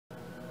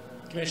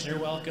Commissioner,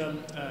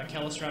 welcome.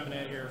 Kellis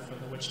Robinette here from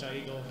the Wichita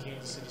Eagle,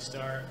 Kansas City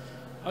Star.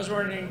 I was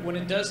wondering, when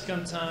it does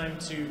come time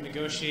to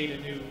negotiate a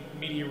new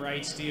media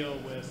rights deal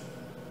with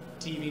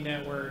TV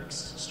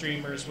networks,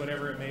 streamers,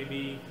 whatever it may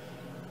be,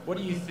 what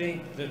do you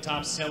think the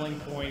top selling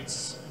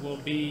points will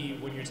be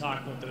when you're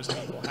talking with those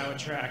people? How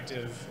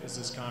attractive is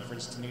this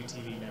conference to new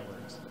TV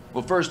networks?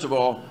 Well, first of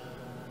all,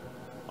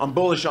 I'm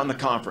bullish on the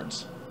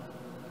conference.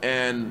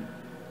 And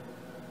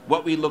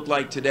what we look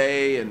like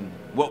today and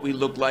what we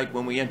look like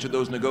when we enter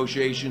those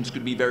negotiations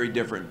could be very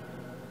different.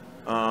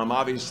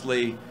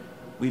 Obviously,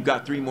 we've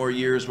got 3 more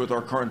years with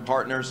our current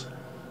partners.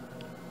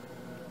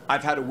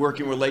 I've had a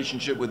working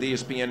relationship with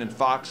ESPN and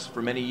Fox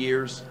for many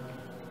years.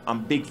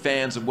 I'm big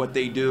fans of what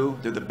they do.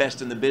 They're the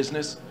best in the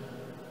business.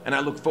 And I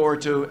look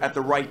forward to, at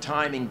the right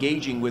time,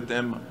 engaging with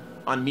them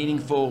on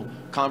meaningful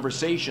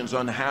conversations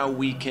on how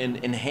we can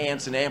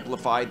enhance and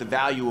amplify the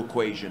value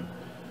equation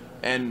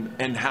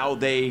and how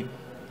they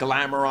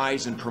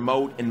glamorize and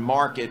promote and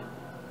market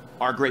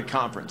our great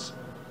conference.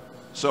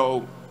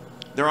 So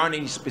there aren't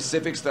any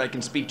specifics that I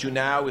can speak to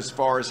now as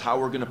far as how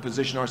we're going to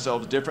position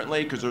ourselves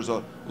differently, because there's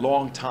a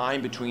long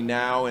time between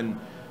now and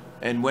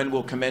when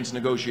we'll commence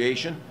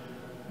negotiation.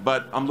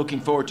 But I'm looking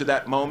forward to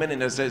that moment,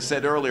 and as I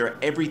said earlier,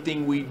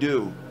 everything we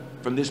do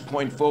from this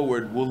point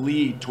forward will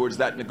lead towards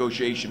that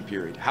negotiation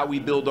period. How we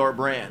build our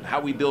brand, how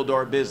we build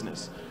our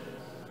business,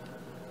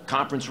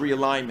 conference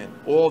realignment,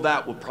 all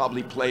that will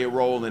probably play a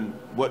role in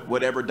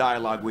whatever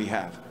dialogue we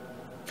have.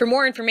 For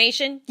more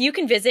information, you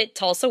can visit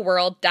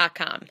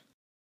tulsaworld.com.